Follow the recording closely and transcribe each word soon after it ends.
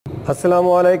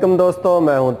अस्सलामुअलैकुम दोस्तों,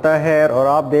 मैं हूं ताहिर और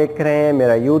आप देख रहे हैं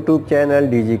मेरा यूट्यूब चैनल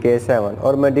DGK7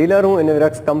 और मैं डीलर हूं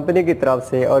इनवेरेक्स कंपनी की तरफ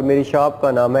से और मेरी शॉप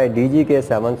का नाम है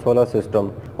DGK7 सोलर सिस्टम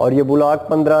और ये ब्लॉक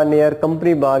 15 नियर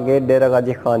कंपनी बाग गेट डेरा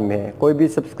गाजी खान में है। कोई भी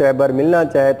सब्सक्राइबर मिलना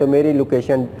चाहे तो मेरी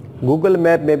लोकेशन गूगल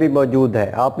मैप में भी मौजूद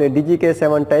है। आपने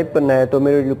DGK7 टाइप करना है तो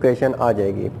मेरी लोकेशन आ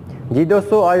जाएगी। जी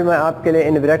दोस्तों, आज मैं आपके लिए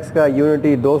इनवेरेक्स का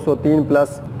यूनिटी 203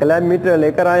 प्लस क्लैम्प मीटर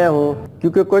लेकर आया हूं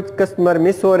क्योंकि कुछ कस्टमर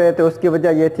मिस हो रहे थे। उसकी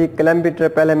वजह ये थी क्लैम्प मीटर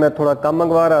पहले मैं थोड़ा कम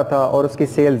मंगवा रहा था और उसकी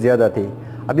सेल ज़्यादा थी।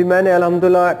 अभी मैंने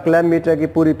अल्हम्दुलिल्लाह क्लैम्प मीटर की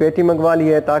पूरी पेटी मंगवा ली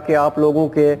है ताकि आप लोगों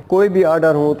के कोई भी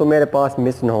ऑर्डर हो तो मेरे पास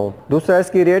मिस न हो। दूसरा,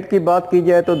 इसकी रेट की बात की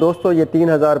जाए तो दोस्तों ये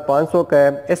 3500 का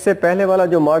है। इससे पहले वाला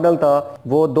जो मॉडल था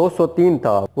वो 203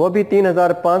 था, वो भी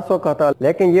 3500 का था।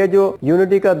 लेकिन ये जो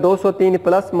यूनिटी का 203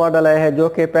 प्लस मॉडल है जो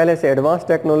कि पहले से एडवांस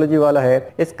टेक्नोलॉजी वाला है,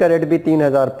 इसका रेट भी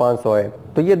 3500 है।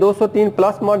 तो ये 203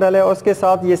 प्लस मॉडल है और उसके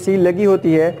साथ ये सील लगी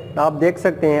होती है, आप देख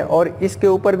सकते हैं, और इसके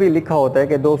ऊपर भी लिखा होता है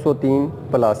कि 203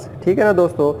 प्लस। ठीक है ना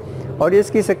दोस्तों। और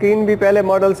इसकी स्क्रीन भी पहले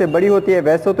मॉडल से बड़ी होती है।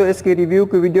 वैसे तो इसकी रिव्यू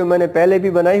की वीडियो मैंने पहले भी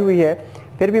बनाई हुई है,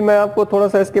 फिर भी मैं आपको थोड़ा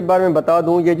सा इसके बारे में बता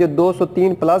दूं। ये जो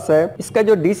 203 प्लस है, इसका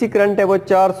जो डीसी करंट है वो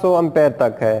 400 एम्पेयर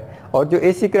तक है और जो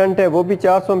एसी करंट है वो भी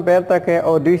 400 एम्पेयर तक है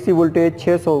और डीसी वोल्टेज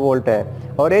 600 वोल्ट है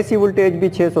और एसी वोल्टेज भी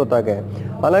 600 तक है।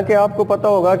 हालांकि आपको पता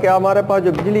होगा कि हमारे पास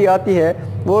जो बिजली आती है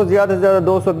वो ज़्यादा से ज़्यादा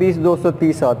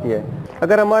 220-230 आती है।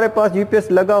 अगर हमारे पास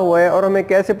यूपीएस लगा हुआ है और हमें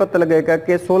कैसे पता लगेगा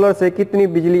कि सोलर से कितनी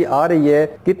बिजली आ रही है,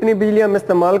 कितनी बिजली हम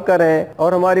इस्तेमाल कर रहे हैं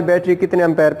और हमारी बैटरी कितने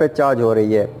एम्पेयर पे चार्ज हो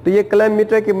रही है। तो ये क्लैम्प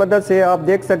मीटर की मदद से आप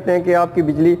देख सकते हैं कि आपकी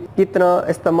बिजली कितना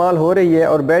इस्तेमाल हो रही है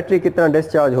और बैटरी कितना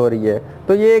डिस्चार्ज हो रही है।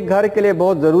 तो ये एक घर के लिए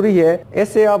बहुत ज़रूरी है।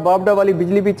 इससे आप बापडा वाली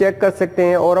बिजली भी चेक कर सकते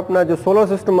हैं और अपना जो सोलर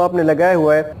सिस्टम आपने लगाया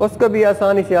हुआ है उसको भी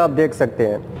आसानी से आप देख सकते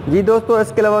हैं। जी दोस्तों,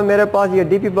 इसके अलावा मेरे पास ये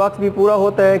डीपी बॉक्स भी पूरा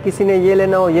होता है। किसी ने ये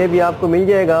लेना हो ये भी आपको मिल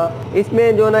जाएगा।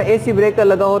 इसमें जो ना एसी ब्रेकर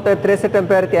लगा होता है 63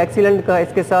 एम्पेयर के एक्सीलेंट का।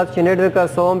 इसके साथ शनेडर का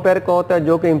 100 एम्पेयर का होता है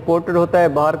जो कि इम्पोर्टेड होता है,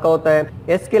 बाहर का होता है।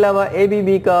 इसके अलावा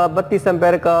एबीबी का 32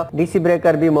 एम्पेयर का डीसी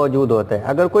ब्रेकर भी मौजूद होता है।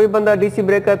 अगर कोई बंदा डीसी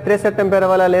ब्रेकर 63 एम्पेयर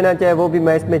वाला लेना चाहे वो भी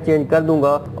मैं इसमें चेंज कर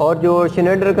दूंगा। और जो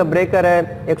शनेडर का ब्रेकर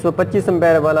है 125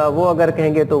 एम्पेयर वाला, वो अगर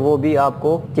कहेंगे तो वो भी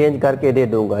आपको चेंज करके दे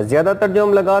दूंगा। ज्यादातर जो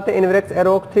हम लगाते हैं इनवेरेक्स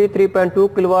एरोक्स 3.2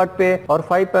 किलोवाट पे और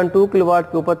 5.2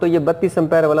 किलोवाट के ऊपर, तो ये 32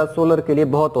 एम्पेयर वाला सोलर के लिए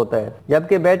बहुत होता है,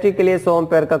 जबकि बैटरी के लिए 100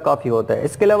 एम्पेयर का काफी होता है।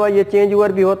 इसके अलावा ये चेंज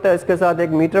ओवर भी होता है, इसके साथ एक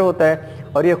मीटर होता है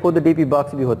और ये खुद डीपी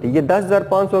बॉक्स भी होती है। ये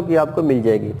 10,500 की आपको मिल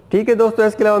जाएगी। ठीक है दोस्तों,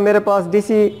 इसके अलावा मेरे पास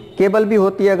डीसी केबल भी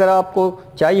होती है, अगर आपको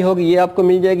चाहिए होगी ये आपको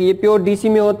मिल जाएगी। ये प्योर डीसी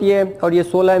में होती है और ये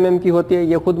 16 mm की होती है।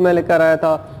 ये खुद मैं लेकर आया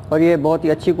था और ये बहुत ही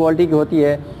अच्छी क्वालिटी की होती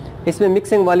है, इसमें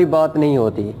मिक्सिंग वाली बात नहीं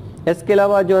होती। इसके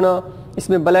अलावा जो ना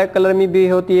इसमें ब्लैक कलर में भी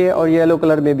होती है और येलो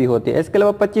कलर में भी होती है। इसके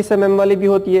अलावा 25 mm वाली भी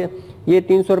होती है, ये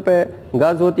 300 रुपये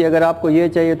गज होती है। अगर आपको ये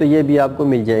चाहिए तो ये भी आपको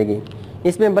मिल जाएगी।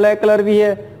 इसमें ब्लैक कलर भी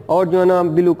है और जो ना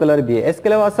ब्लू कलर भी है। इसके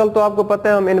अलावा असल तो आपको पता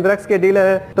है हम इनवेरेक्स के डीलर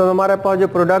हैं, तो हमारे पास जो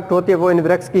प्रोडक्ट होती है वो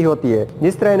इनवेरेक्स की होती है।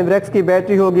 जिस तरह इनवेरेक्स की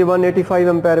बैटरी होगी 185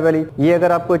 एम्पेयर वाली, ये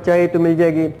अगर आपको चाहिए तो मिल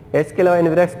जाएगी। इसके अलावा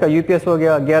इनवेरेक्स का यूपीएस हो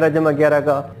गया 11/11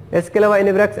 का। इसके अलावा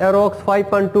इनवेरेक्स एरोक्स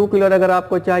 5.2 किलो अगर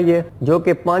आपको चाहिए जो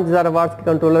कि 5000 वाट्स के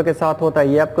कंट्रोलर के साथ होता है,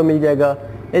 ये आपको मिल जाएगा।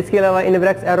 इसके अलावा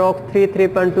इनवेरेक्स एरोक्स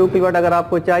 3.2 किलोवाट अगर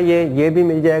आपको चाहिए ये भी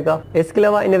मिल जाएगा। इसके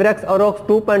अलावा इनवेरेक्स एरोक्स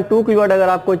 2.2 किलोवाट अगर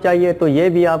आपको चाहिए तो ये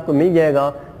भी आपको मिल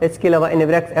जाएगा। इसके अलावा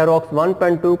इनवेरेक्स एरोक्स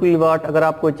 1.2 किलोवाट अगर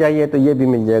आपको चाहिए तो ये भी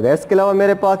मिल जाएगा। इसके अलावा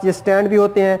मेरे पास ये स्टैंड भी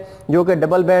होते हैं जो कि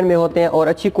डबल बैंड में होते हैं और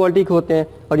अच्छी क्वालिटी के होते हैं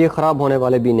और ये ख़राब होने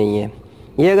वाले भी नहीं है।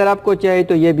 ये अगर आपको चाहिए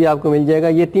तो ये भी आपको मिल जाएगा।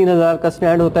 ये 3000 का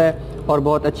स्टैंड होता है और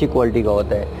बहुत अच्छी क्वालिटी का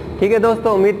होता है। ठीक है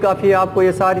दोस्तों, उम्मीद काफ़ी है आपको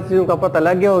ये सारी चीज़ों का पता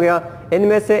लग गया हो गया।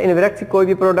 इनमें से इनवेरेक्स की कोई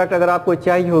भी प्रोडक्ट अगर आपको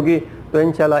चाहिए होगी तो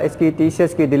इंशाल्लाह इसकी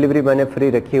टीसीएस की डिलीवरी मैंने फ्री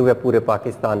रखी हुई है पूरे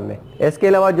पाकिस्तान में। इसके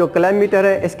अलावा जो क्लैम्प मीटर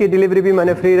है इसकी डिलीवरी भी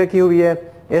मैंने फ्री रखी हुई है।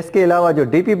 इसके अलावा जो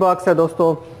डीपी बॉक्स है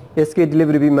दोस्तों, इसकी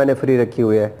डिलीवरी भी मैंने फ्री रखी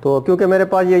हुई है। तो क्योंकि मेरे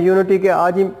पास ये यूनिटी के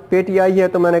आज ही पेटी आई है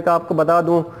तो मैंने कहा आपको बता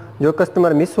दूं, जो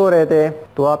कस्टमर मिस हो रहे थे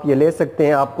तो आप ये ले सकते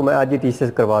हैं, आपको मैं आज ही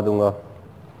टीसीएस करवा दूंगा।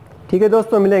 ठीक है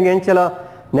दोस्तों, मिलेंगे इंशाल्लाह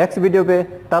नेक्स्ट वीडियो पे।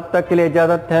 तब तक के लिए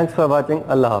इजाज़त। Thanks for watching.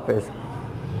 अल्लाह हाफिज़।